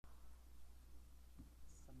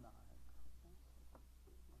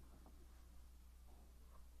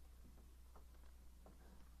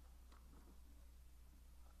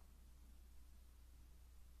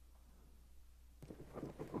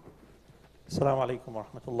السلام عليكم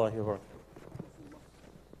ورحمة الله وبركاته.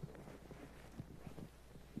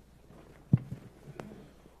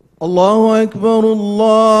 الله أكبر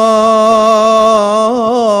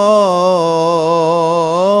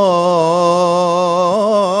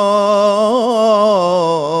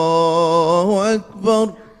الله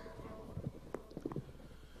أكبر.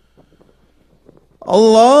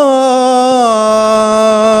 الله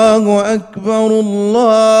أكبر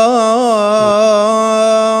الله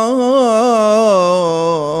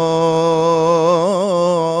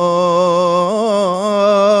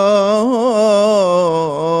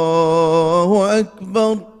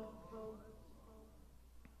أكبر.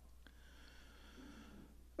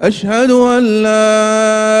 أشهد أن لا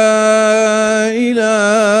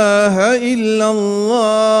إله إلا الله.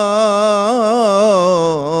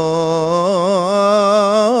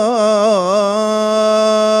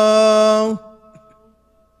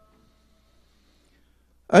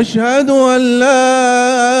 أشهد أن لا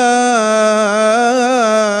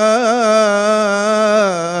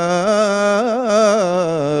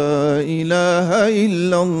إله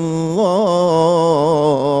إلا الله.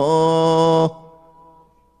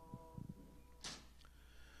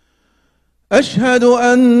 أشهد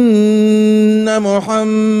أن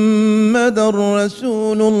محمدًا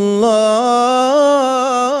رسول الله.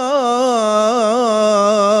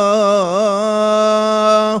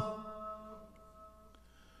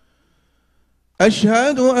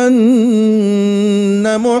 أشهد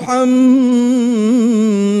أن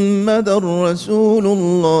محمدًا رسول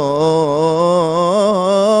الله.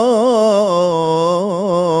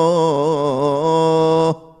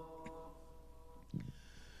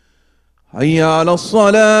 حي على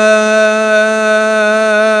الصلاة.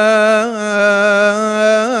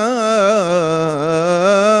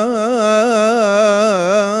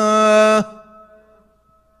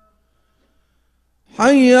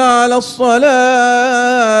 حي على الصلاة.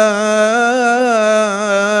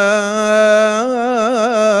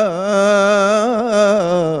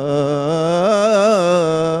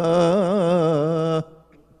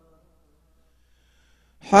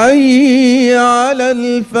 حي على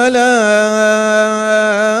الفلاح.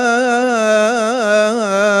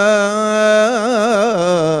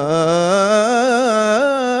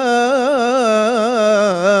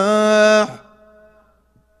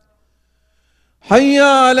 حي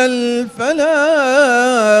على الفلاح.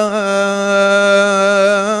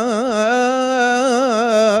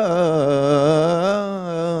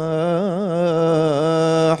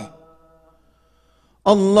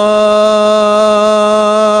 الله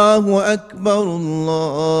أكبر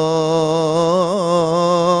الله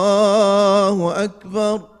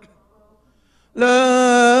أكبر. لا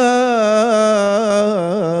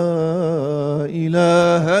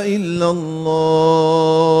إله إلا الله.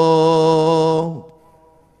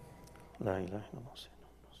 لا إله إلا الله.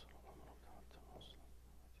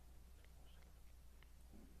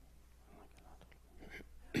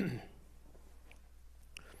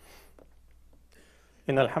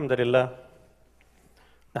 إن الحمد لله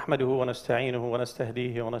نحمده ونستعينه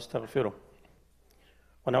ونستهديه ونستغفره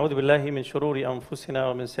ونعوذ بالله من شرور أنفسنا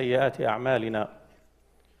ومن سيئات أعمالنا.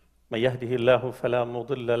 من يهده الله فلا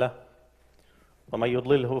مضل له ومن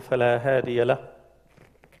يضلله فلا هادي له.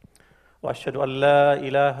 وأشهد أن لا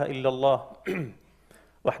إله إلا الله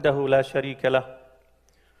وحده لا شريك له.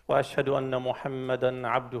 وأشهد أن محمدًا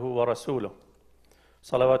عبده ورسوله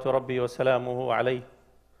صلوات ربي وسلامه عليه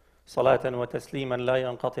صلاة وتسليما لا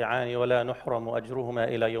ينقطعان ولا نحرم أجرهما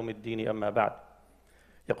إلى يوم الدين. أما بعد،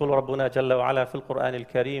 يقول ربنا جل وعلا في القرآن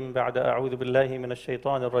الكريم بعد أعوذ بالله من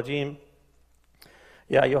الشيطان الرجيم: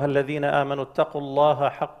 يا أيها الذين آمنوا اتقوا الله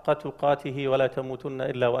حق تقاته ولا تموتن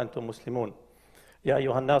إلا وأنتم مسلمون. يا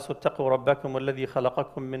أيها الناس اتقوا ربكم الذي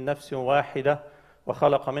خلقكم من نفس واحدة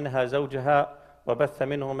وخلق منها زوجها وبث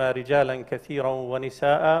منهما رجالا كثيرا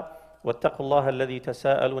ونساء واتقوا الله الذي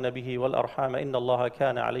تساءلون به والأرحام إن الله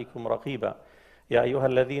كان عليكم رقيبا. يا أيها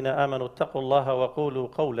الذين آمنوا اتقوا الله وقولوا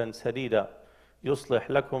قولا سديدا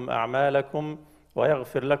يصلح لكم أعمالكم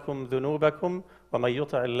ويغفر لكم ذنوبكم ومن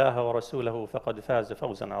يطع الله ورسوله فقد فاز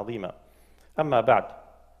فوزا عظيما. أما بعد،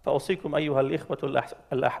 فأوصيكم أيها الإخوة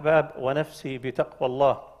الأحباب ونفسي بتقوى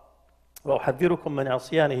الله، وأحذركم من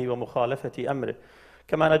عصيانه ومخالفة أمره،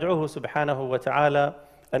 كما ندعوه سبحانه وتعالى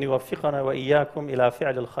أن يوفقنا وإياكم إلى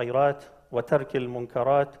فعل الخيرات وترك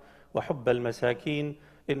المنكرات وحب المساكين،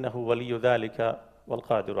 إنه ولي ذلك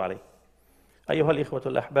والقادر عليه. أيها الإخوة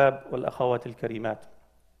الأحباب والأخوات الكريمات,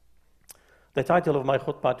 the title of my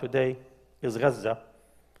khutbah today is Gaza,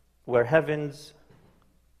 where heaven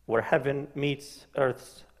meets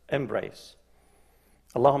earth's embrace.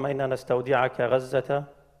 اللهم إنا نستودعك غزة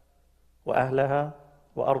وأهلها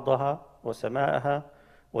وأرضها وسماءها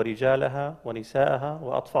ورجالها ونساءها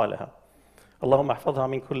وأطفالها. اللهم احفظها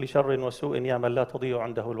من كل شر وسوء يا من لا تضيع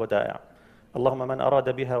عنده الودائع. اللهم من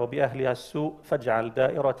أراد بها وبأهلها السوء فاجعل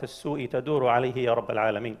دائرة السوء تدور عليه يا رب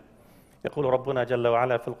العالمين. يقول ربنا جل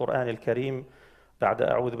وعلا في القرآن الكريم بعد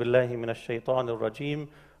أعوذ بالله من الشيطان الرجيم: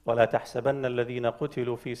 ولا تحسبن الذين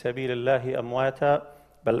قتلوا في سبيل الله أمواتا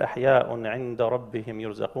بل أحياء عند ربهم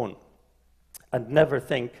يرزقون. And never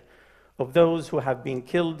think of those who have been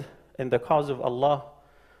killed in the cause of Allah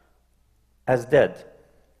as dead.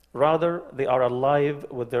 Rather, they are alive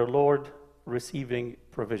with their Lord receiving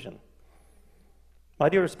provision. My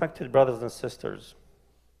dear respected brothers and sisters,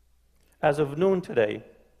 as of noon today,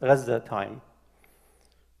 Gaza time,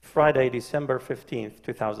 Friday, December 15th,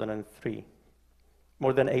 2003,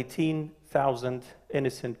 more than 18,000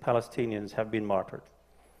 innocent Palestinians have been martyred.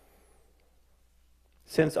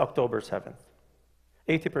 Since October 7th,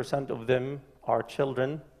 80% of them are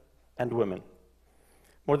children and women.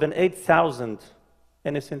 More than 8,000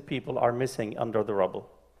 innocent people are missing under the rubble.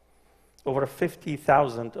 Over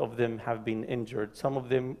 50,000 of them have been injured. Some of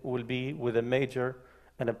them will be with a major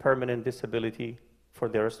and a permanent disability for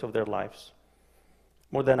the rest of their lives.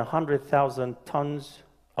 More than 100,000 tons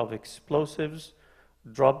of explosives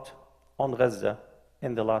dropped on Gaza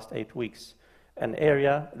in the last 8 weeks, an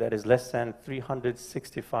area that is less than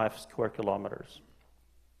 365 square kilometers.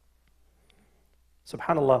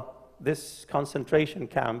 SubhanAllah, this concentration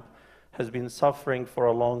camp has been suffering for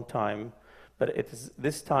a long time, but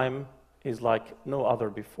this time is like no other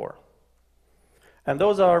before. And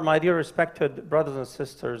those are, my dear respected brothers and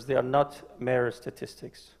sisters, they are not mere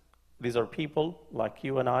statistics. These are people like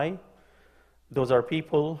you and I. Those are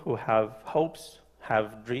people who have hopes,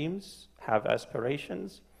 have dreams, have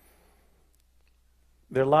aspirations.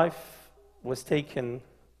 Their life was taken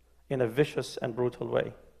in a vicious and brutal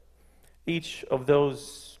way. Each of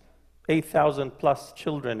those 8,000 plus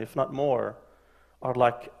children, if not more, are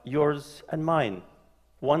like yours and mine.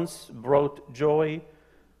 Once brought joy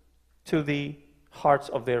to the hearts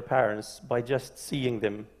of their parents by just seeing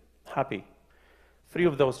them happy. 3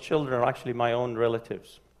 of those children are actually my own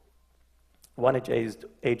relatives. One is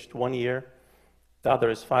aged 1 year, the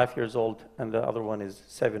other is 5 years old, and the other one is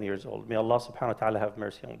 7 years old. May Allah subhanahu wa ta'ala have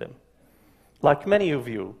mercy on them. Like many of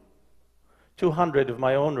you, 200 of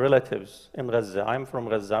my own relatives in Gaza. I'm from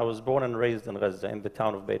Gaza. I was born and raised in Gaza, in the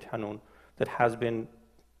town of Beit Hanun, that has been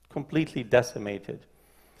completely decimated.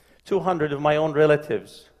 200 of my own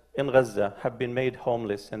relatives in Gaza have been made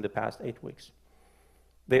homeless in the past 8 weeks.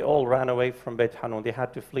 They all ran away from Beit Hanun. They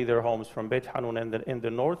had to flee their homes from Beit Hanun in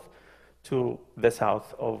the north to the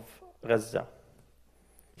south of Gaza.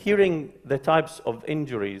 Hearing the types of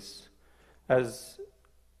injuries, as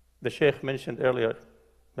the Sheikh mentioned earlier,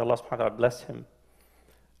 may Allah subhanahu wa ta'ala bless him,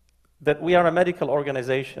 that we are a medical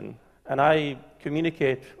organization, and I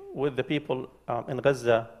communicate with the people in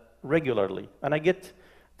Gaza regularly, and I get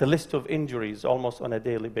the list of injuries almost on a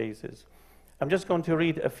daily basis. I'm just going to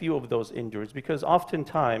read a few of those injuries, because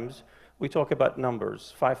oftentimes we talk about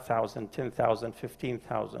numbers, 5,000, 10,000,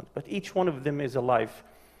 15,000, but each one of them is a life.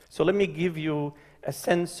 So let me give you a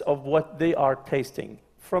sense of what they are tasting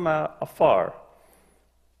from afar.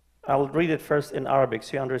 I'll read it first in Arabic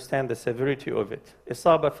so you understand the severity of it.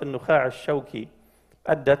 إصابة في النخاع الشوكي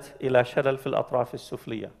أدت إلى شلل في الأطراف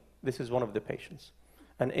السفلية. This is one of the patients.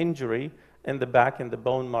 An injury in the back, in the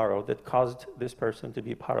bone marrow, that caused this person to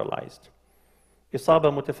be paralyzed.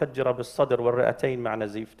 إصابة متفجرة بالصدر والرئتين مع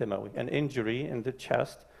نزيف دموي. An injury in the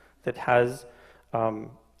chest that has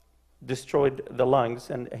destroyed the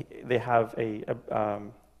lungs, and they have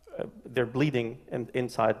they're bleeding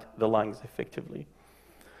inside the lungs effectively.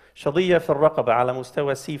 شظية في الرقبة على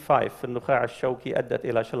مستوى C5 في النخاع الشوكي أدت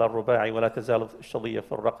إلى شلل رباعي ولا تزال الشظية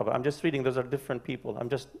في الرقبة. I'm just reading, those are different people.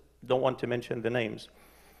 Don't want to mention the names.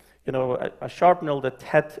 You know, a sharp nail that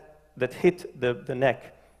hit the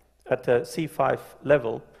neck at the C5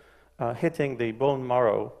 level, hitting the bone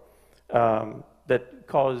marrow, that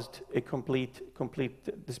caused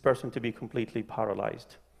this person to be completely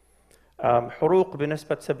paralyzed. حروق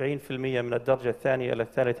بنسبة 70% من الدرجة الثانية إلى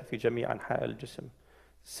الثالثة في جميع أنحاء الجسم.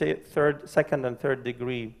 Second and third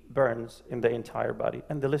degree burns in the entire body,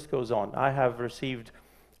 and the list goes on. I have received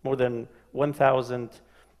more than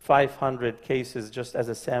 1,500 cases just as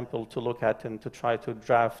a sample to look at and to try to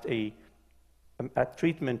draft a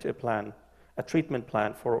treatment plan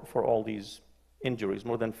for all these injuries.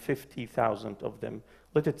 More than 50,000 of them.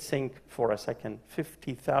 Let it sink for a second.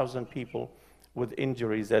 50,000 people with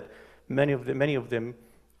injuries that many of them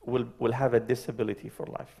will have a disability for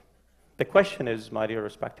life. The question is, my dear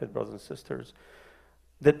respected brothers and sisters,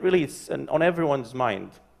 that really is on everyone's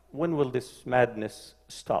mind, when will this madness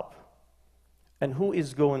stop? And who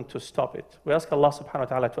is going to stop it? We ask Allah subhanahu wa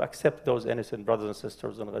ta'ala to accept those innocent brothers and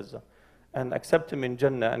sisters in Gaza and accept them in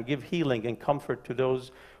Jannah and give healing and comfort to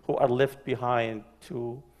those who are left behind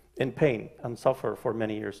in pain and suffer for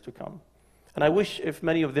many years to come. And I wish if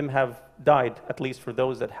many of them have died, at least for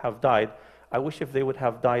those that have died, I wish if they would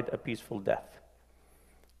have died a peaceful death.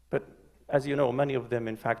 But as you know, many of them,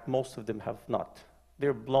 in fact, most of them have not.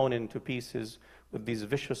 They're blown into pieces with these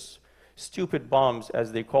vicious, stupid bombs,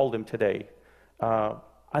 as they call them today,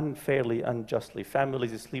 unfairly, unjustly.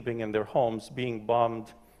 Families sleeping in their homes, being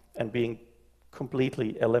bombed and being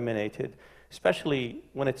completely eliminated, especially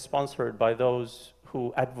when it's sponsored by those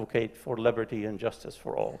who advocate for liberty and justice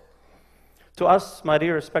for all. To us, my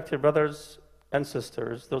dear respected brothers and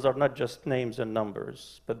sisters, those are not just names and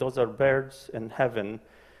numbers, but those are birds in heaven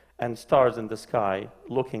and stars in the sky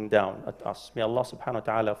looking down at us. May Allah subhanahu wa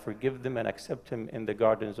ta'ala forgive them and accept them in the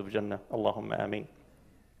gardens of Jannah. Allahumma ameen.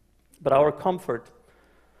 But our comfort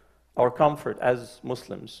as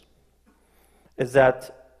Muslims is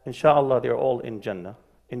that, inshallah, they're all in Jannah,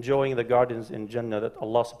 enjoying the gardens in Jannah that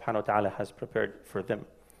Allah subhanahu wa ta'ala has prepared for them.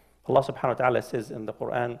 Allah subhanahu wa ta'ala says in the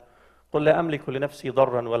Quran, قُلْ لَا أَمْلِكُ لِنَفْسِي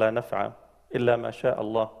ضَرًّا وَلَا نَفْعًا إِلَّا مَا شَاءَ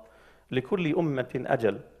اللَّهُ لِكُلِّ أُمَّةٍ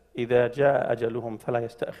أَجَلٌ إِذَا جَاءَ أَجَلُهُمْ فَلَا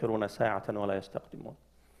يَسْتَأْخِرُونَ سَاعَةً وَلَا يَسْتَقْدِمُونَ.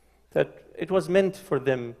 That it was meant for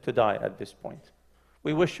them to die at this point.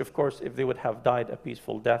 We wish, of course, if they would have died a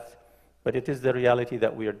peaceful death, but it is the reality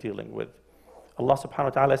that we are dealing with. Allah subhanahu wa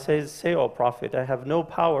ta'ala says, say, O Prophet, I have no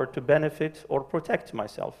power to benefit or protect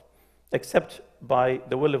myself, except by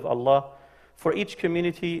the will of Allah. For each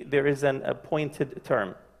community, there is an appointed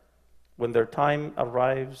term. When their time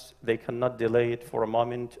arrives, they cannot delay it for a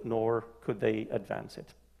moment, nor could they advance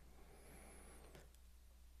it.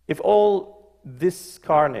 If all this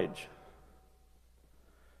carnage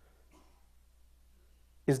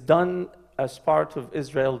is done as part of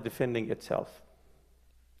Israel defending itself,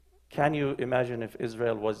 can you imagine if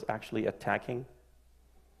Israel was actually attacking?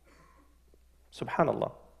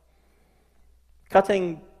 Subhanallah.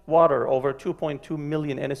 Cutting water over 2.2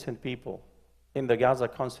 million innocent people in the Gaza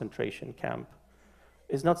concentration camp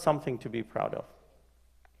is not something to be proud of.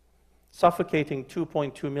 Suffocating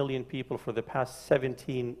 2.2 million people for the past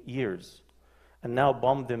 17 years and now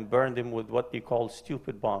bomb them, burn them with what we call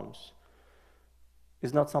stupid bombs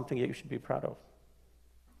is not something that you should be proud of.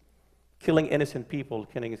 Killing innocent people,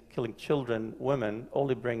 killing children, women,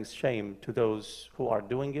 only brings shame to those who are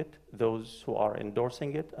doing it, those who are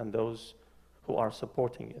endorsing it, and those who are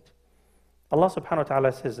supporting it. Allah subhanahu wa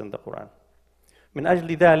ta'ala says in the Quran, من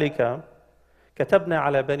أجل ذلك كتبنا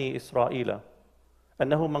على بني إسرائيل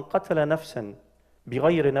أنه من قتل نفسا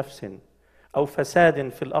بغير نفس أو فساد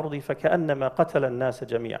في الأرض فكأنما قتل الناس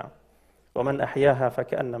جميعا ومن أحياها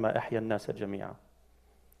فكأنما أحيا الناس جميعا.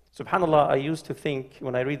 Subhanallah, I used to think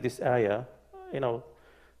when I read this ayah,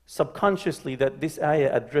 subconsciously that this ayah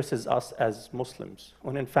addresses us as Muslims,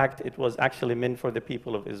 when in fact it was actually meant for the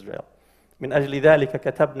people of Israel. من أجل ذلك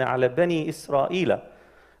كتبنا على بني إسرائيل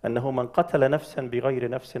أنه من قتل نفسا بغير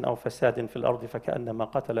نفس أو فساد في الأرض فكأنما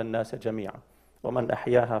قتل الناس جميعا ومن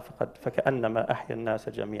أحياها فكأنما أحيا الناس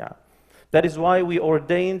جميعا. That is why we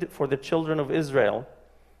ordained for the children of Israel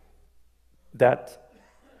that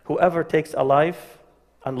whoever takes a life,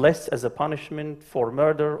 unless as a punishment for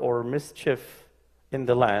murder or mischief in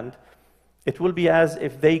the land, it will be as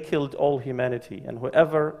if they killed all humanity. And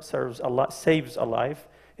whoever saves a life,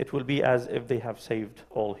 it will be as if they have saved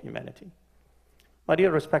all humanity. My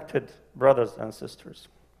dear respected brothers and sisters,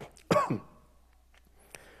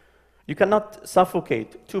 you cannot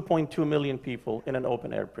suffocate 2.2 million people in an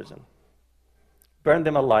open-air prison. Burn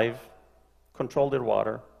them alive, control their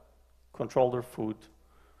water, control their food,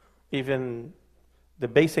 even the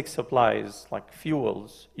basic supplies like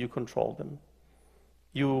fuels, you control them.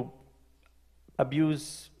 You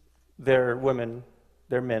abuse their women,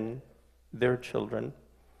 their men, their children,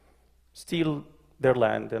 steal their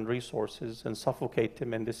land and resources and suffocate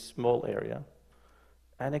them in this small area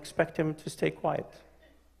and expect them to stay quiet.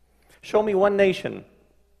 Show me one nation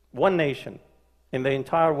in the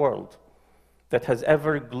entire world that has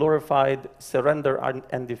ever glorified surrender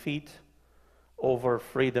and defeat over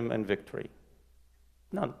freedom and victory.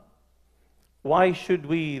 None. Why should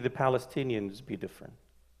we, the Palestinians, be different?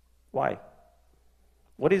 Why?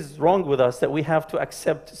 What is wrong with us that we have to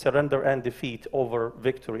accept surrender and defeat over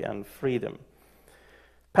victory and freedom?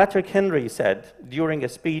 Patrick Henry said during a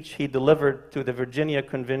speech he delivered to the Virginia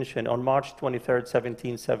Convention on March 23rd,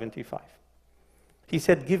 1775. He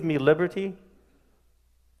said, "Give me liberty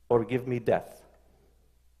or give me death.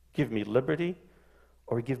 Give me liberty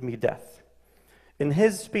or give me death." In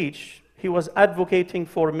his speech, he was advocating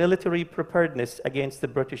for military preparedness against the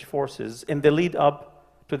British forces in the lead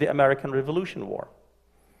up to the American Revolution War.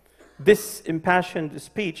 This impassioned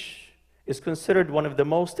speech is considered one of the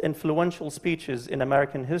most influential speeches in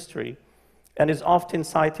American history and is often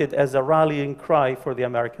cited as a rallying cry for the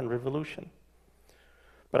American Revolution.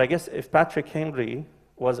 But I guess if Patrick Henry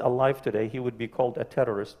was alive today, he would be called a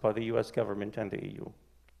terrorist by the US government and the EU.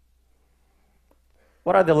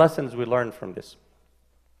 What are the lessons we learned from this?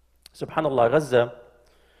 SubhanAllah, Gaza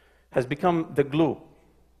has become the glue,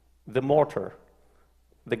 the mortar,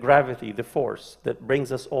 the gravity, the force that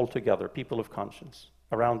brings us all together, people of conscience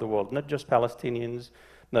around the world, not just Palestinians,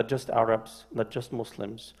 not just Arabs, not just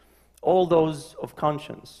Muslims. All those of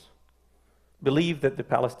conscience believe that the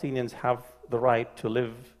Palestinians have the right to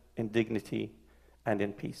live in dignity and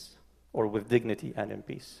in peace, or with dignity and in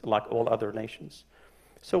peace, like all other nations.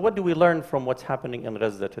 So what do we learn from what's happening in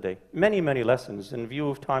Gaza today? Many, many lessons. In view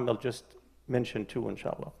of time, I'll just mention two,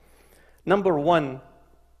 inshallah. Number one,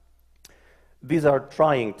 these are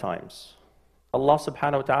trying times. Allah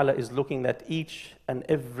subhanahu wa ta'ala is looking at each and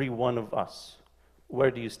every one of us.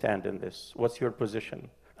 Where do you stand in this? What's your position?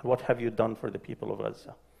 And what have you done for the people of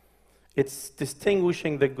Gaza? It's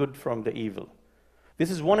distinguishing the good from the evil.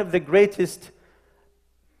 This is one of the greatest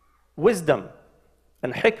wisdom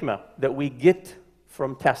and hikmah that we get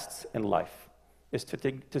from tests in life, is to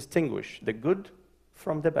distinguish the good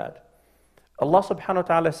from the bad. Allah subhanahu wa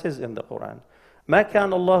ta'ala says in the Quran, ما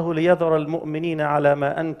كان الله ليذر المؤمنين على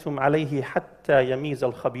ما أنتم عليه حتى يميز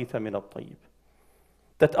الخبيث من الطيب.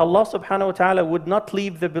 That Allah subhanahu wa ta'ala would not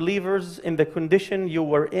leave the believers in the condition you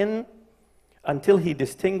were in until He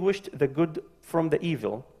distinguished the good from the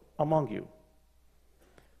evil among you.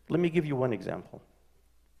 Let me give you one example.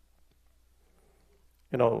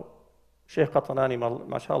 You know, Sheikh Qatanani,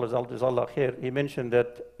 mashallah, jazakallah khair, he mentioned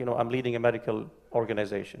that, I'm leading a medical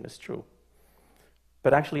organization. It's true.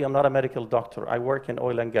 But actually, I'm not a medical doctor. I work in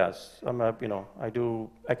oil and gas. I do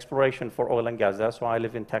exploration for oil and gas. That's why I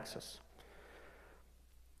live in Texas.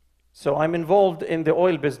 So I'm involved in the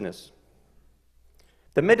oil business.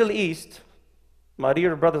 The Middle East, my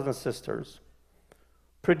dear brothers and sisters,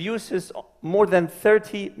 produces more than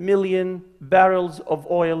 30 million barrels of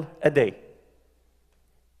oil a day.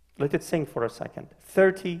 Let it sink for a second.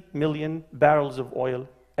 30 million barrels of oil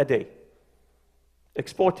a day,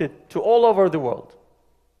 exported to all over the world.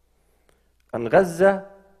 And Gaza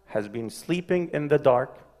has been sleeping in the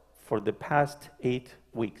dark for the past 8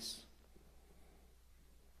 weeks.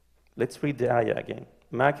 Let's read the ayah again.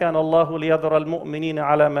 ما كان الله ليذر المؤمنين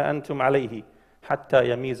على ما أنتم عليه حتى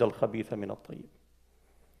يميز الخبيث من الطيب.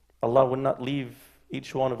 Allah will not leave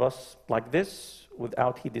each one of us like this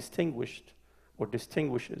without He distinguishes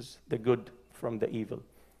the good from the evil.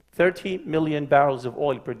 30 million barrels of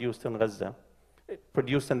oil produced in Gaza,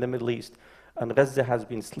 produced in the Middle East, and Gaza has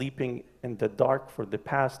been sleeping in the dark for the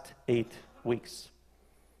past 8 weeks.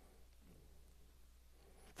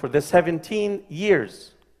 For the 17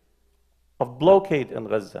 years of blockade in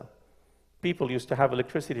Gaza, people used to have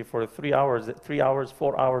electricity for 3 hours,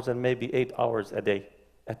 4 hours, and maybe 8 hours a day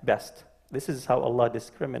at best. This is how Allah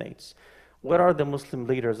discriminates. Where are the Muslim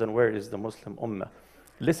leaders and where is the Muslim ummah?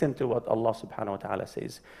 Listen to what Allah subhanahu wa ta'ala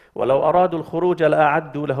says. وَلَوْ أَرَادُوا الْخُرُوجَ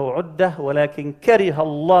لَأَعَدُّوا لَهُ عُدَّةً وَلَكِنْ كَرِهَ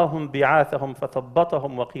اللَّهُ بِعَاثَهُمْ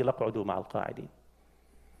فَثَبَّطَهُمْ وَقِيلَ اقْعُدُوا مَعَ الْقَاعِدِينَ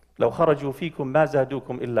لو خرجوا فيكم ما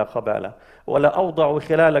زادوكم إلا خبالا ولأوضعوا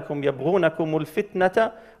خلالكم يبغونكم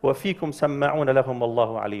الفتنة وفيكم سماعون لهم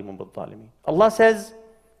والله عليم بالظالمين. Allah says,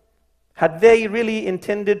 had they really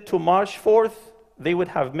intended to march forth, they would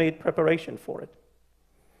have made preparation for it.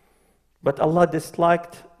 But Allah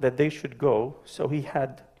disliked that they should go, so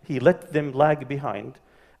He let them lag behind,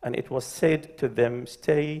 and it was said to them,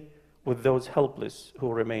 stay with those helpless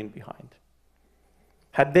who remain behind.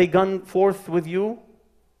 Had they gone forth with you,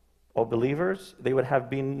 O believers, they would have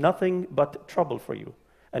been nothing but trouble for you,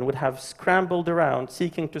 and would have scrambled around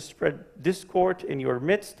seeking to spread discord in your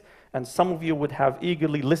midst, and some of you would have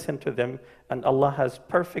eagerly listened to them, and Allah has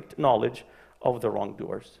perfect knowledge of the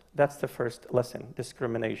wrongdoers. That's the first lesson,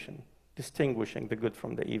 discrimination, distinguishing the good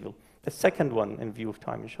from the evil. The second one, in view of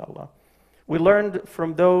time, inshallah, we learned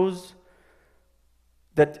from those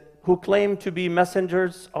who claim to be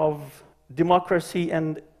messengers of democracy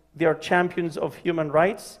and they are champions of human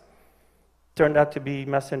rights, turned out to be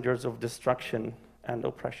messengers of destruction and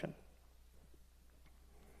oppression.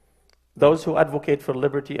 Those who advocate for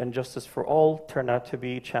liberty and justice for all turn out to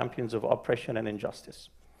be champions of oppression and injustice.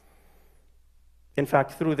 In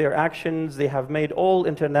fact, through their actions, they have made all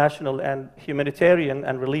international and humanitarian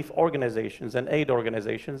and relief organizations and aid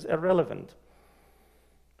organizations irrelevant.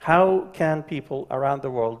 How can people around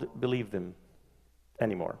the world believe them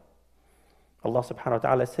anymore? Allah subhanahu wa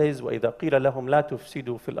ta'ala says, وَإِذَا قِيلَ لَهُمْ لَا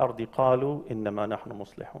تُفْسِدُوا فِي الْأَرْضِ قَالُوا إِنَّمَا نَحْنُ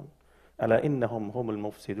مُصْلِحُونَ أَلَا إِنَّهُمْ هُمُ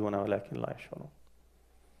الْمُفْسِدُونَ وَلَكِنْ لَا يَشْعُرُونَ.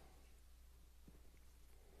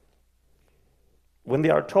 When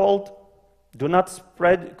they are told, do not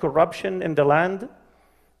spread corruption in the land,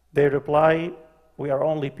 they reply, we are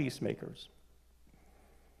only peacemakers.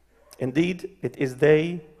 Indeed, it is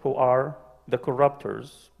they who are the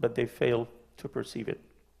corruptors, but they fail to perceive it.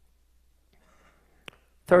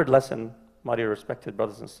 Third lesson, my dear respected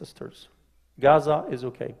brothers and sisters. Gaza is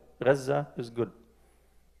okay. Gaza is good.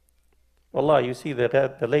 Wallah, you see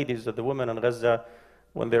the ladies, the women in Gaza,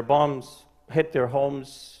 when their bombs hit their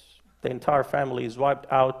homes, the entire family is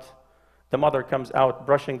wiped out. The mother comes out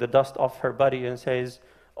brushing the dust off her body and says,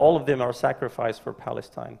 all of them are sacrificed for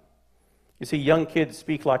Palestine. You see young kids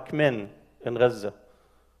speak like men in Gaza.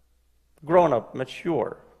 Grown up,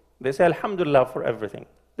 mature. They say, Alhamdulillah for everything.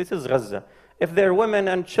 This is Gaza. If their women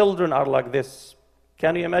and children are like this,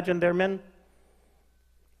 can you imagine their men?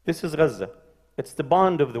 This is Gaza. It's the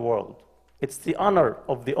bond of the world. It's the honor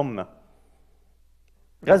of the Ummah.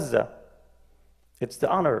 Gaza, it's the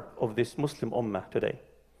honor of this Muslim Ummah today.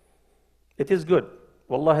 It is good.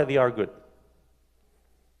 Wallahi, they are good.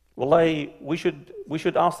 Wallahi, we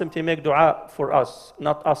should ask them to make dua for us,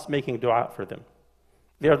 not us making dua for them.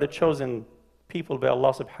 They are the chosen people by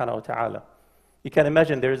Allah subhanahu wa ta'ala. You can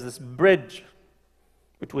imagine there is this bridge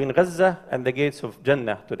between Gaza and the gates of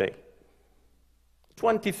Jannah today.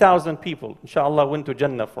 20,000 people, inshallah, went to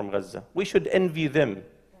Jannah from Gaza. We should envy them.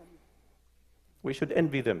 We should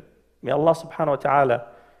envy them. May Allah subhanahu wa ta'ala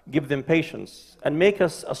give them patience and make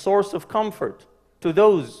us a source of comfort to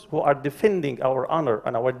those who are defending our honor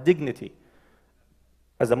and our dignity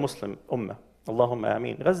as a Muslim ummah. Allahumma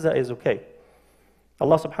ameen. Gaza is okay.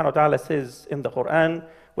 Allah subhanahu wa ta'ala says in the Quran,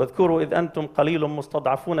 وَاذْكُرُوا إِذْ أَنْتُمْ قَلِيلٌ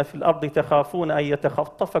مُسْتَضْعَفُونَ فِي الْأَرْضِ تَخَافُونَ أَن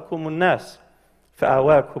يَتَخَطَّفَكُمُ النَّاسُ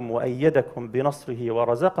فَآوَاكُمْ وَأَيَّدَكُمْ بِنَصْرِهِ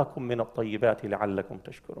وَرَزَقَكُمْ مِنَ الطَّيِّبَاتِ لَعَلَّكُمْ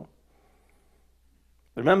تَشْكُرُونَ.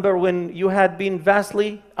 Remember when you had been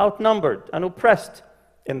vastly outnumbered and oppressed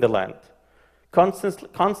in the land,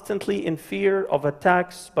 constantly in fear of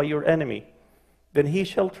attacks by your enemy, then he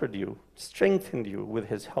sheltered you, strengthened you with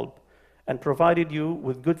his help, and provided you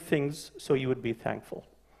with good things so you would be thankful.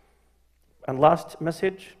 And last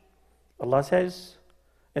message, Allah says,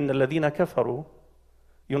 إِنَّ الَّذِينَ كَفَرُوا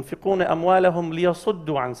يُنْفِقُونَ أَمْوَالَهُمْ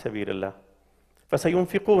لِيَصُدُّوا عَنْ سَبِيلِ اللَّهِ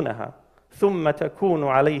فَسَيُنْفِقُونَها ثُمَّ تَكُونُ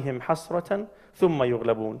عَلَيْهِمْ حَسْرَةً ثُمَّ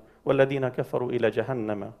يُغْلَبُونَ وَالَّذِينَ كَفَرُوا إِلَى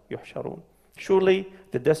جَهَنَّمَ يُحْشَرُونَ. Surely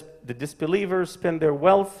the disbelievers spend their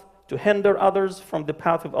wealth to hinder others from the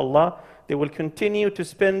path of Allah. They will continue to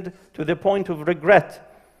spend to the point of regret.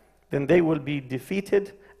 Then they will be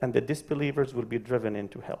defeated and the disbelievers will be driven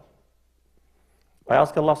into hell. I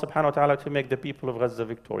ask Allah subhanahu wa ta'ala to make the people of Gaza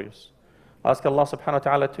victorious. I ask Allah subhanahu wa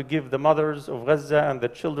ta'ala to give the mothers of Gaza and the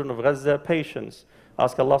children of Gaza patience. I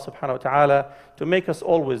ask Allah subhanahu wa ta'ala to make us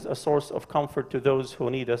always a source of comfort to those who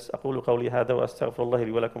need us. أقول قولي هذا وأستغفر الله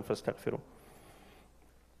لي ولكم فاستغفروه.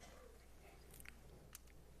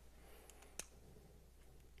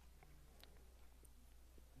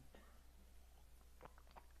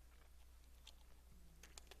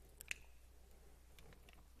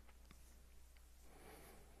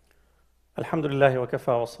 الحمد لله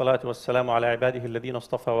وكفى والصلاة والسلام على عباده الذين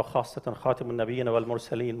اصطفى وخاصة خاتم النبيين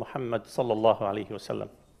والمرسلين محمد صلى الله عليه وسلم.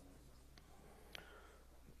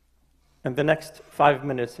 In the next 5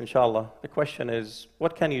 minutes, inshallah, the question is,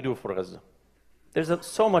 what can you do for Gaza? There's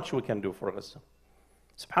so much we can do for Gaza.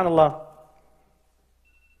 SubhanAllah,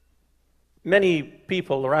 many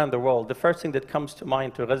people around the world, the first thing that comes to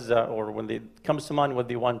mind to Gaza, or when it comes to mind what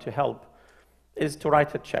they want to help, is to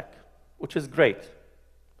write a check, which is great.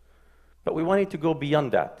 But we wanted to go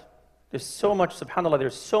beyond that. There's so much, subhanAllah,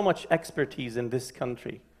 there's so much expertise in this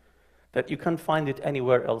country that you can't find it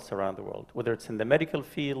anywhere else around the world, whether it's in the medical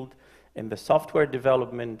field, in the software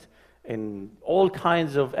development, in all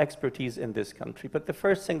kinds of expertise in this country. But the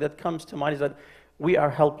first thing that comes to mind is that we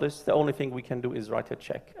are helpless. The only thing we can do is write a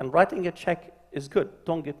check. And writing a check is good,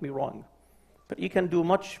 don't get me wrong. But you can do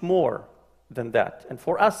much more than that. And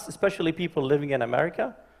for us, especially people living in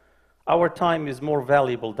America, our time is more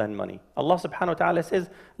valuable than money. Allah subhanahu wa ta'ala says,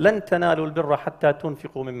 لَن تَنَالُوا الْبِرَّ حَتَّى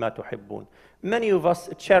تُنْفِقُوا مِمَّا تُحِبُّونَ. Many of us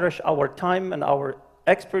cherish our time and our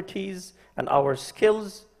expertise and our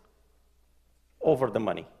skills over the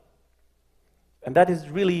money. And that is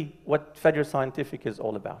really what Fajr Scientific is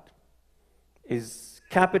all about, is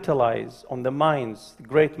capitalize on the minds, the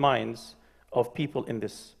great minds of people in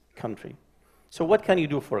this country. So what can you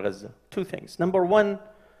do for Gaza? 2 things. Number 1,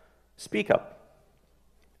 speak up.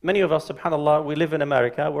 Many of us, subhanAllah, we live in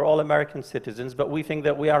America, we're all American citizens, but we think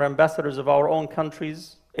that we are ambassadors of our own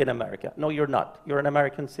countries in America. No, you're not. You're an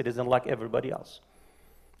American citizen like everybody else.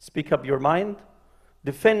 Speak up your mind,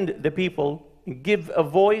 defend the people, give a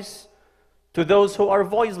voice to those who are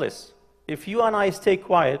voiceless. If you and I stay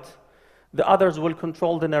quiet, the others will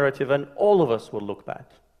control the narrative and all of us will look bad.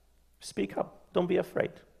 Speak up. Don't be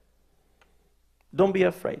afraid. Don't be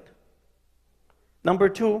afraid. Number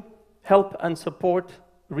two, help and support,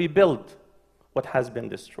 rebuild what has been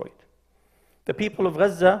destroyed. The people of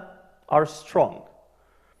Gaza are strong,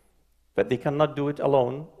 but they cannot do it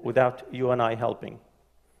alone without you and I helping.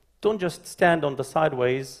 Don't just stand on the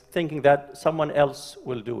sideways thinking that someone else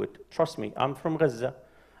will do it. Trust me, I'm from Gaza,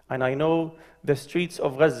 and I know the streets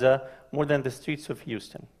of Gaza more than the streets of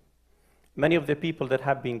Houston. Many of the people that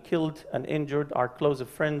have been killed and injured are close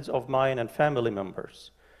friends of mine and family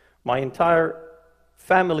members. My entire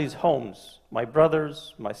family's homes, my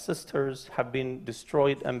brothers, my sisters, have been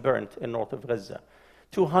destroyed and burnt in north of Gaza.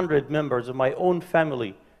 200 members of my own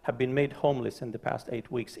family have been made homeless in the past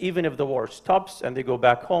 8 weeks. Even if the war stops and they go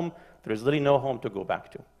back home, there is literally no home to go back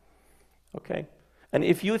to. Okay? And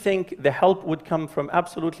if you think the help would come from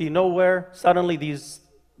absolutely nowhere, suddenly these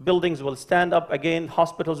buildings will stand up again,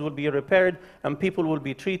 hospitals will be repaired, and people will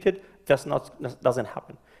be treated, that doesn't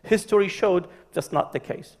happen. History showed that's not the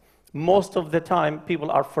case. Most of the time, people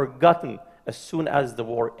are forgotten as soon as the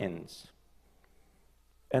war ends.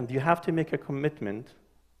 And you have to make a commitment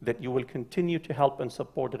that you will continue to help and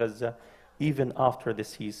support Gaza even after the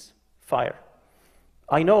ceasefire.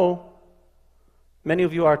 I know many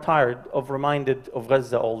of you are tired of reminded of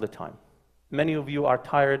Gaza all the time. Many of you are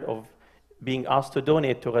tired of being asked to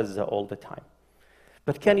donate to Gaza all the time.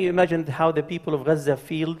 But can you imagine how the people of Gaza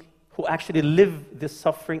feel who actually live this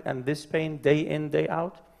suffering and this pain day in, day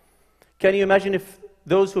out? Can you imagine if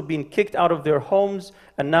those who've been kicked out of their homes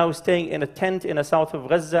and now staying in a tent in the south of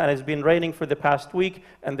Gaza, and it's been raining for the past week,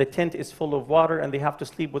 and the tent is full of water, and they have to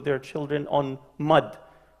sleep with their children on mud,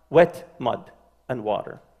 wet mud and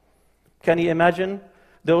water? Can you imagine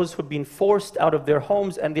those who've been forced out of their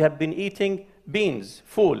homes and they have been eating beans,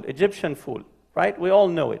 fool, Egyptian fool, right? We all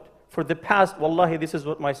know it. For the past, wallahi, this is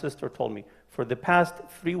what my sister told me. For the past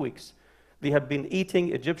 3 weeks, they have been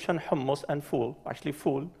eating Egyptian hummus and fool, actually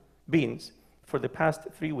fool, beans, for the past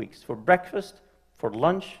 3 weeks, for breakfast, for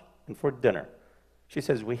lunch, and for dinner. She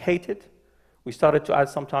says, we hate it. We started to add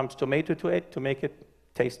sometimes tomato to it to make it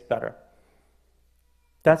taste better.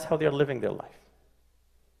 That's how they're living their life.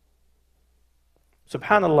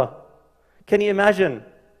 Subhanallah. Can you imagine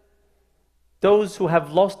those who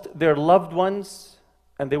have lost their loved ones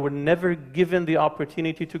and they were never given the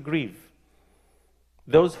opportunity to grieve?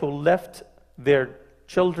 Those who left their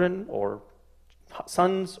children or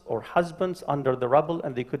sons or husbands under the rubble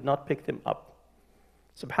and they could not pick them up.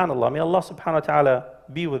 Subhanallah. May Allah subhanahu wa ta'ala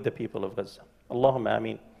be with the people of Gaza. Allahumma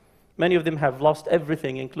ameen. Many of them have lost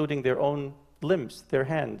everything, including their own limbs, their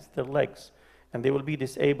hands, their legs, and they will be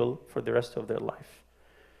disabled for the rest of their life.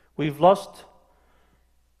 We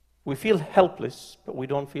feel helpless, but we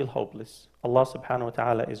don't feel hopeless. Allah subhanahu wa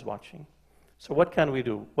ta'ala is watching. So what can we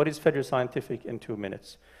do? What is Fajr Scientific in 2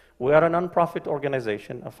 minutes? We are a non-profit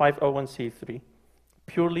organization, a 501c3,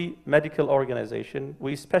 purely medical organization.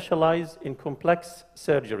 We specialize in complex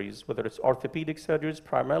surgeries, whether it's orthopedic surgeries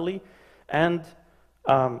primarily, and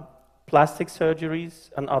plastic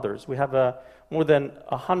surgeries and others. We have more than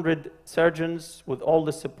 100 surgeons with all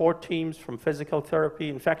the support teams from physical therapy,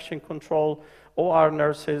 infection control, OR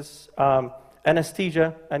nurses,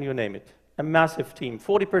 anesthesia, and you name it. A massive team.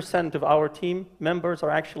 40% of our team members are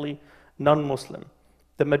actually non-Muslim.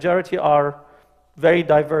 The majority are very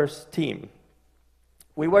diverse team.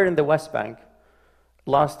 We were in the West Bank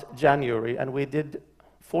last January, and we did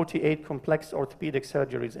 48 complex orthopedic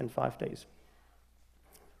surgeries in 5 days.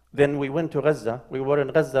 Then we went to Gaza. We were in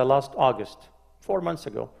Gaza last August, 4 months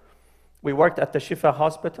ago. We worked at the Shifa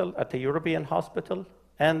Hospital, at the European Hospital,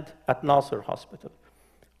 and at Nasser Hospital.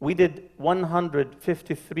 We did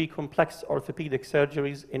 153 complex orthopedic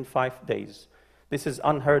surgeries in 5 days. This is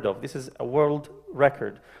unheard of. This is a world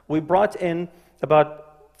record. We brought in about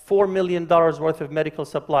 $4 million worth of medical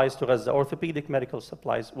supplies to Gaza, orthopedic medical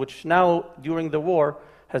supplies, which now, during the war,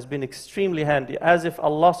 has been extremely handy, as if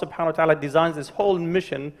Allah subhanahu wa ta'ala designs this whole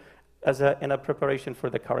mission in a preparation for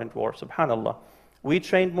the current war, subhanallah. We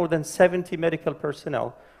trained more than 70 medical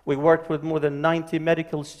personnel. We worked with more than 90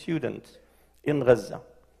 medical students in Gaza.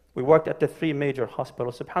 We worked at the 3 major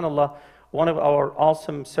hospitals. Subhanallah, one of our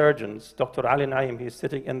awesome surgeons, Dr. Ali Naim, he's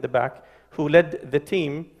sitting in the back, who led the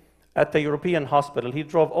team at the European hospital. He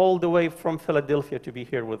drove all the way from Philadelphia to be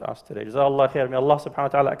here with us today. Jazakallah khair. May Allah subhanahu wa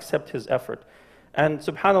ta'ala accept his effort. And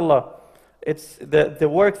subhanallah, it's the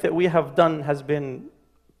work that we have done has been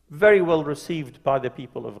very well received by the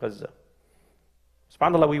people of Gaza.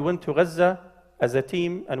 SubhanAllah, we went to Gaza as a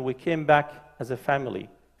team and we came back as a family.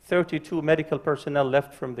 32 medical personnel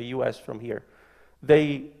left from the US from here.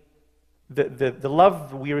 The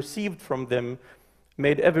love we received from them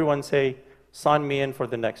made everyone say, sign me in for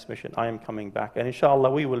the next mission. I am coming back. And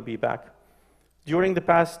inshallah, we will be back. During the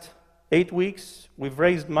past 8 weeks, we've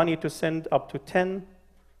raised money to send up to 10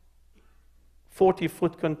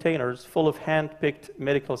 40-foot containers full of hand-picked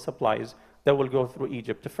medical supplies that will go through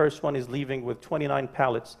Egypt. The first one is leaving with 29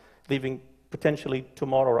 pallets, leaving potentially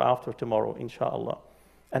tomorrow or after tomorrow, inshallah.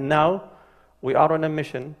 And now we are on a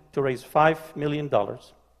mission to raise $5 million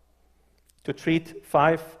to treat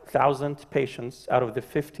 5,000 patients out of the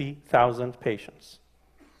 50,000 patients.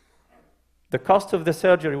 The cost of the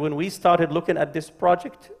surgery, when we started looking at this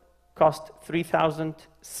project, cost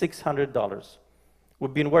 $3,600.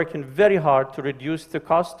 We've been working very hard to reduce the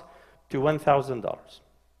cost to $1,000.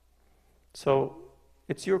 So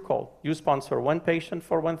it's your call. You sponsor one patient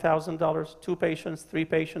for $1,000, 2 patients, 3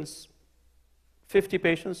 patients, 50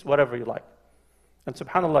 patients, whatever you like. And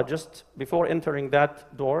subhanAllah, just before entering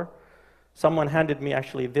that door, someone handed me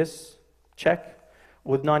actually this check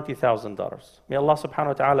with $90,000. May Allah subhanahu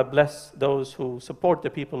wa ta'ala bless those who support the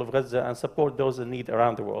people of Gaza and support those in need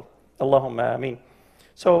around the world. Allahumma ameen.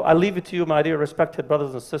 So I leave it to you, my dear respected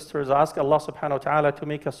brothers and sisters. I ask Allah subhanahu wa ta'ala to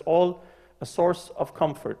make us all a source of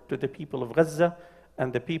comfort to the people of Gaza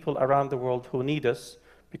and the people around the world who need us,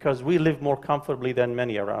 because we live more comfortably than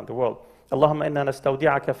many around the world. اللهم إنا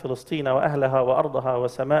نستودعك فلسطين وأهلها وأرضها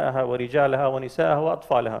وسماءها ورجالها ونساءها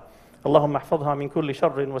وأطفالها. اللهم احفظها من كل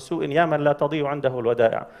شر وسوء يا من لا تضيع عنده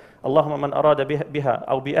الودائع. اللهم من أراد بها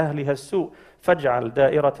أو بأهلها السوء فاجعل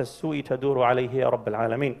دائرة السوء تدور عليه يا رب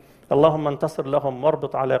العالمين. اللهم انتصر لهم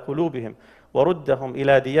واربط على قلوبهم وردهم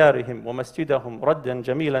إلى ديارهم ومسجدهم ردا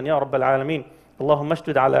جميلا يا رب العالمين. اللهم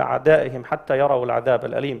اشدد على أعدائهم حتى يروا العذاب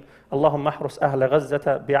الأليم. اللهم احرس أهل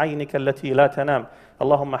غزة بعينك التي لا تنام.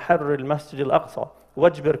 اللهم حرر المسجد الأقصى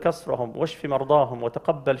واجبر كسرهم واشف مرضاهم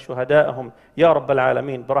وتقبل شهداءهم يا رب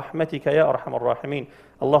العالمين برحمتك يا أرحم الراحمين.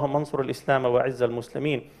 اللهم انصر الإسلام وعز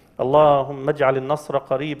المسلمين. اللهم اجعل النصر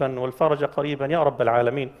قريبا والفرج قريبا يا رب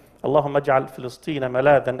العالمين. اللهم اجعل فلسطين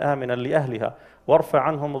ملاذا آمنا لأهلها وارفع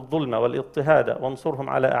عنهم الظلم والاضطهاد وانصرهم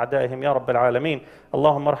على أعدائهم يا رب العالمين.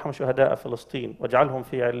 اللهم ارحم شهداء فلسطين واجعلهم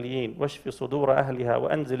في عليين واشف صدور أهلها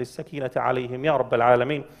وأنزل السكينة عليهم يا رب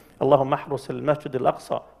العالمين. اللهم احرس المسجد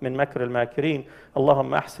الأقصى من مكر الماكرين.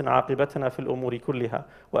 اللهم أحسن عاقبتنا في الأمور كلها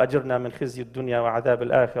وأجرنا من خزي الدنيا وعذاب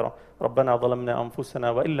الآخرة. ربنا ظلمنا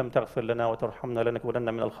أنفسنا وإن لم تغفر لنا وترحمنا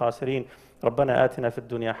لنكونن من الخاسرين. ربنا آتنا في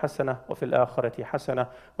الدنيا حسنة وفي الآخرة حسنة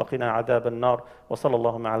وقنا عذاب النار. وصلى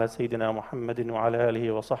اللهم على سيدنا محمد وعلى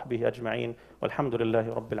آله وصحبه أجمعين والحمد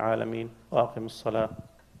لله رب العالمين. وأقم الصلاة.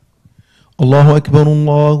 الله أكبر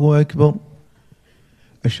الله أكبر.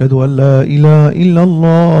 أشهد أن لا إله إلا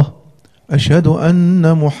الله. أشهد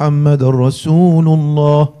أن محمد رسول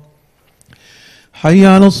الله. حي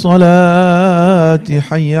على الصلاة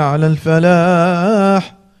حي على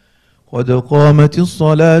الفلاح. قد قامت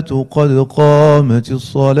الصلاة قد قامت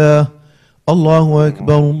الصلاة. الله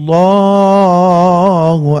أكبر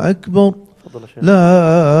الله أكبر.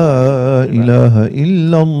 لا إله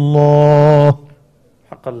إلا الله.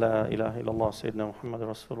 حقا لا إله إلا الله سيدنا محمد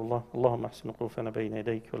رسول الله. اللهم احسن وقوفنا بين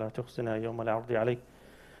يديك ولا تخزنا يوم العرض عليك.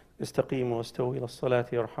 استقيموا واستووا إلى الصلاة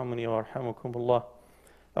يرحمني ويرحمكم الله.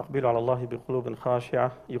 أقبلوا على الله بقلوب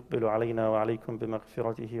خاشعة يقبل علينا وعليكم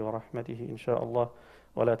بمغفرته ورحمته إن شاء الله.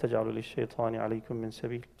 ولا تجعلوا للشيطان عليكم من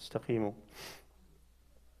سبيل. استقيموا.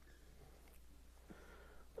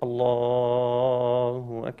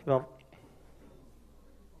 الله أكبر.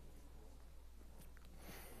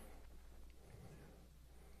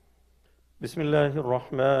 بسم الله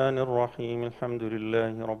الرحمن الرحيم. الحمد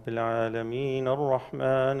لله رب العالمين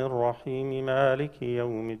الرحمن الرحيم مالك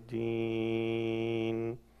يوم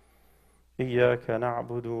الدين. إياك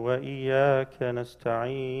نعبد وإياك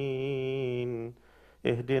نستعين.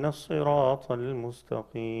 اهدنا الصراط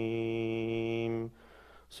المستقيم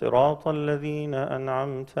صراط الذين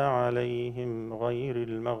أنعمت عليهم غير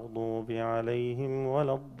المغضوب عليهم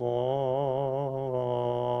ولا الضالين.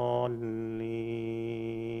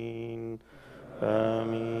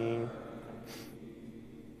 آمين.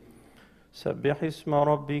 سبح اسم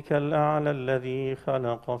ربك الأعلى الذي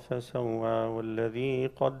خلق فسوى والذي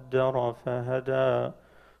قدر فهدى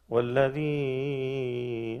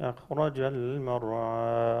والذي أخرج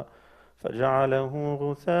المرعى فجعله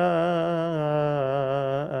غثاء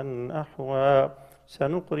أحوى.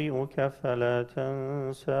 سنقرئك فلا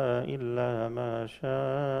تنسى إلا ما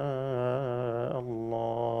شاء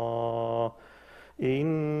الله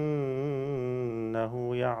إنه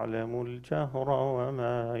يعلم الجهر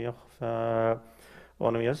وما يخفى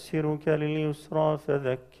ونيسرك لليسرى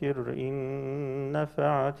فذكر إن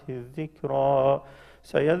نفعت الذكرى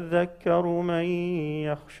سيذكر من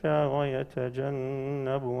يخشى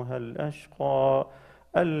ويتجنبها الأشقى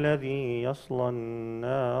الذي يصلى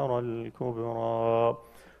النار الكبرى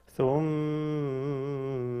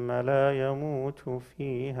ثم لا يموت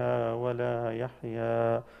فيها ولا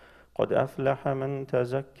يحيا قد أفلح من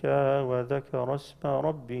تزكى وذكر اسم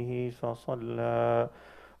ربه فصلى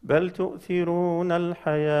بل تؤثرون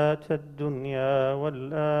الحياة الدنيا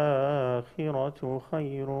والآخرة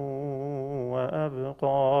خير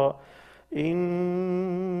وأبقى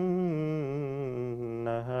إن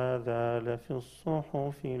هذا لفي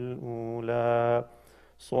الصحف الأولى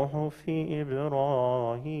صحف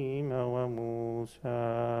إبراهيم وموسى.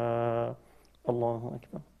 الله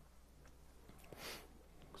أكبر.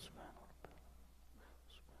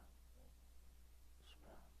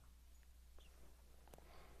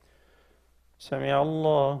 سمع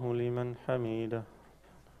الله لمن حمده.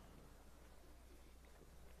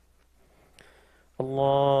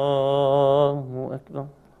 الله أكبر.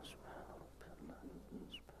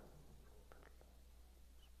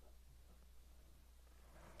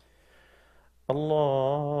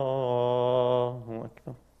 الله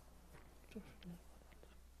أكبر.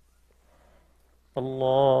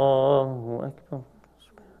 الله أكبر.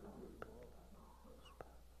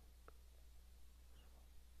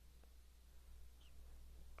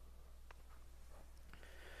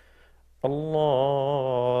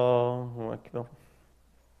 الله أكبر.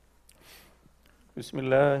 بسم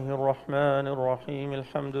الله الرحمن الرحيم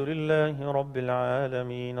الحمد لله رب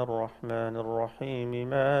العالمين الرحمن الرحيم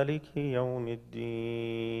مالك يوم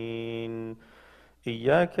الدين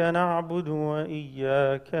إياك نعبد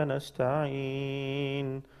وإياك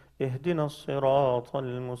نستعين اهدنا الصراط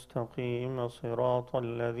المستقيم صراط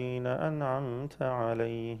الذين أنعمت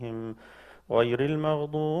عليهم غير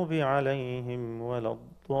المغضوب عليهم ولا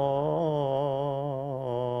الضالين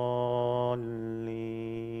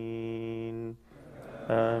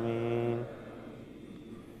آمين.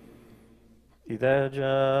 إذا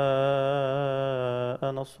جاء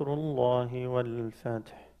نصر الله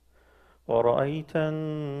والفتح ورأيت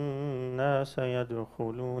الناس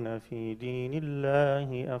يدخلون في دين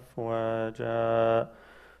الله أفواجا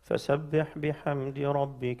فسبح بحمد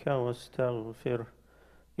ربك واستغفره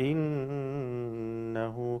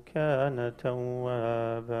إنه كان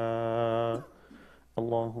توابا.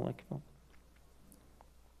 الله أكبر.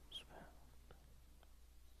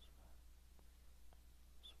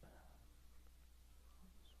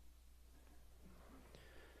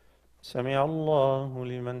 سمع الله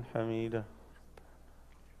لمن حمده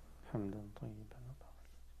حمدا طيبا.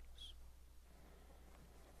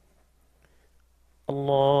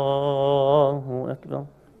 الله أكبر.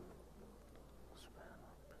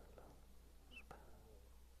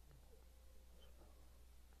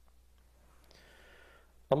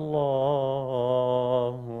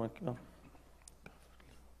 الله أكبر.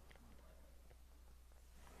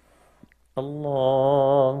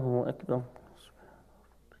 الله أكبر.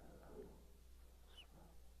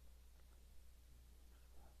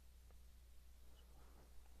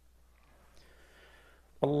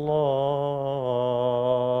 الله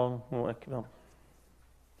أكبر.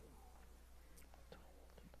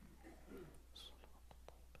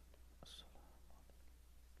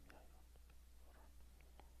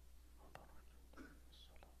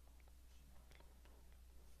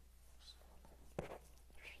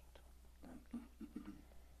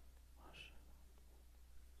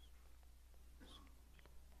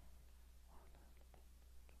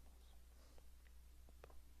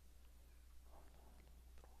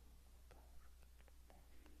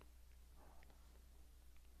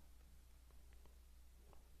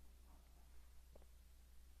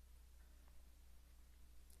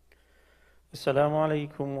 السلام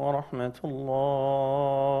عليكم ورحمة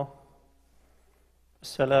الله.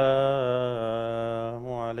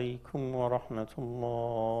 السلام عليكم ورحمة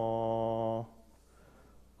الله.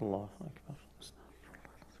 الله أكبر.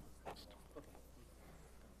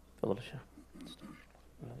 تفضل يا شيخ.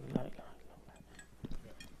 لا إله إلا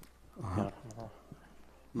الله. يا رحمة الله.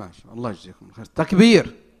 ما شاء الله يجزيكم خير.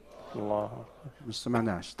 تكبير. الله. مش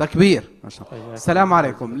سمعناش. تكبير. ما شاء الله. السلام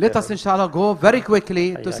عليكم. Let us inshallah go very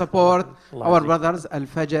quickly to support our brothers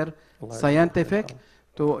Al-Fajr Scientific.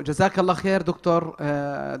 To جزاك الله خير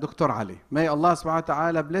دكتور علي. May Allah subhanahu wa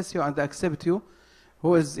ta'ala bless you and accept you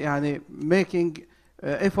who is يعني making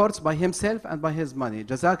efforts by himself and by his money.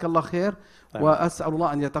 جزاك الله خير وأسأل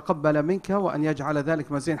الله أن يتقبل منك وأن يجعل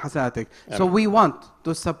ذلك مزين حسناتك. So we want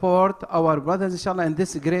to support our brothers إن شاء الله in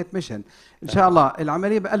this great mission. إن شاء الله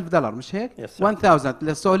العملية $1000 مش هيك؟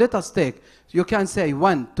 1000. So let us take. You can say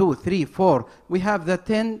 1, 2, 3, 4. We have the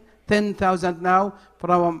 10,000 now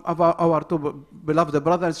from our two beloved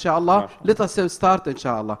brothers إن شاء الله. Let us start إن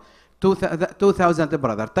شاء الله. 2,000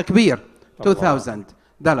 brother. تكبير.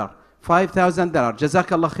 $2,000. $5,000.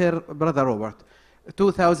 جزاك الله خير brother Robert.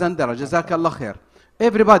 $2,000. جزاك الله خير.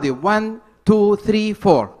 Everybody 1, 2, 3,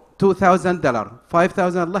 4. $2,000.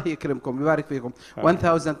 5,000. الله يكرمكم يبارك فيكم.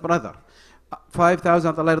 1,000 brother.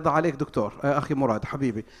 5,000. الله يرضى عليك دكتور أخي مراد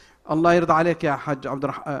حبيبي. الله يرضى عليك يا حج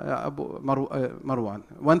عبد أبو مروان.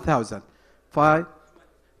 1,000.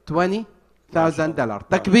 20,000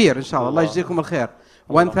 تكبير إن شاء الله. الله يجزيكم الخير.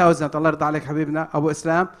 1,000. الله يرضى عليك حبيبنا أبو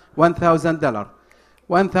إسلام. $1,000.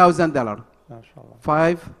 $1,000. ما شاء الله.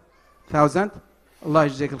 5,000. الله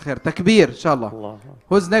يجزيك الخير. تكبير إن شاء الله.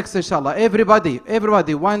 Who's next إن شاء الله.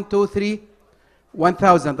 Everybody 1, 2, 3.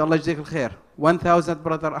 1,000. الله يجزيك الخير. 1,000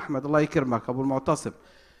 brother أحمد الله يكرمك أبو المعتصم.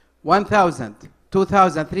 1,000.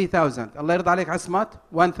 2,000. 3,000. الله يرضى عليك عصمت.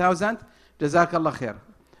 1,000. جزاك الله خير.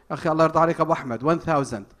 أخي الله يرضى عليك أبو أحمد.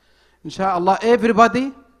 1,000. إن شاء الله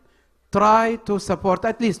everybody try to support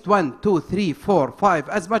at least 1, 2, 3, 4, 5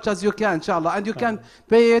 as much as you can إن شاء الله and you can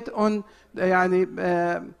pay it on يعني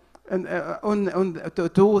on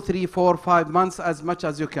 2, 3, 4, 5 months as much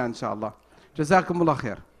as you can إن شاء الله. جزاكم الله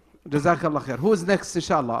خير. جزاك الله خير. Who's next إن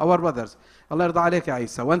شاء الله. Our brothers. الله يرضى عليك يا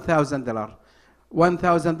عيسى. $1,000.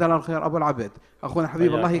 $1,000 خير أبو العبد. أخونا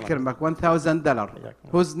حبيب الله يكرمك. $1,000.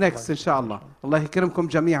 Who's next إن شاء الله. الله يكرمكم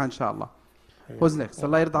جميعا إن شاء الله. Who's next.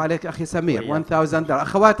 الله يرضى عليك أخي سمير. $1,000.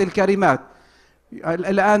 أخواتي الكريمات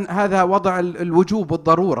الآن هذا وضع الوجوب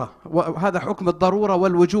والضرورة. هذا حكم الضرورة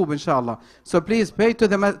والوجوب إن شاء الله. So please pay to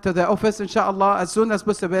the office إن شاء الله as soon as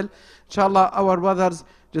possible. إن شاء الله our brothers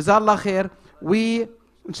جزاه الله خير. We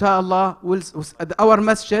إن شاء الله our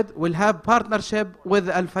masjid will have partnership with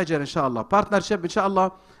Al-Fajr إن شاء الله. Partnership إن شاء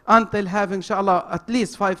الله until having إن شاء الله at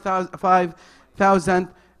least 5,000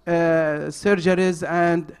 surgeries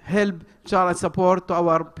and help إن شاء الله support to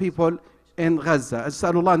our people in Gaza.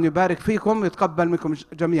 أسأل الله أن يبارك فيكم ويتقبل منكم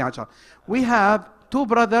جميعا إن شاء الله. We have 2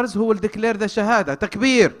 brothers who will declare the shahada.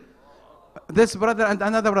 تكبير. This brother and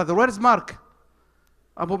another brother. Where is Mark?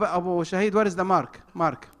 Abu Shahid, where is the Mark?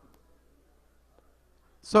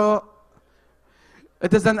 So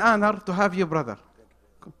it is an honor to have you, brother.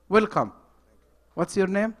 Welcome. What's your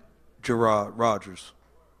name? Gerard Rogers.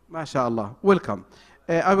 MashaAllah. Welcome.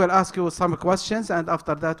 I will ask you some questions and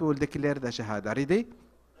after that we will declare the Shahada. Ready?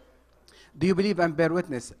 Do you believe and bear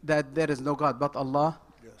witness that there is no God but Allah?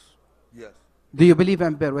 Yes. Do you believe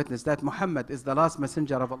and bear witness that Muhammad is the last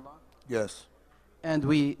messenger of Allah? Yes. And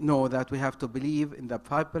we know that we have to believe in the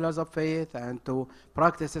 5 pillars of faith and to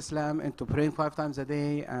practice Islam and to pray 5 times a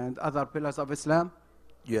day and other pillars of Islam?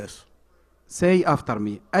 Yes. Say after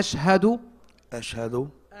me. أشهد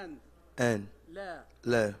أن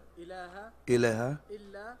لا إله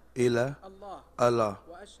إلا الله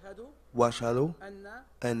وأشهد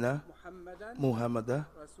أن محمد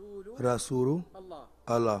رسول الله.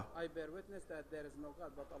 I bear witness that there is no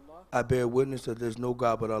God but Allah. I bear witness that there is no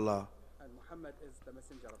God but Allah. And Muhammad is the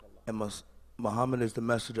messenger of Allah. And Muhammad is the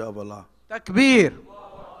messenger of Allah. Takbir.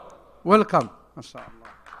 Welcome.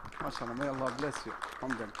 MashaAllah. MashaAllah. May Allah bless you.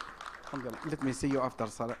 Alhamdulillah. Let me see you after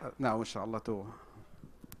Salah. Now, inshallah, too.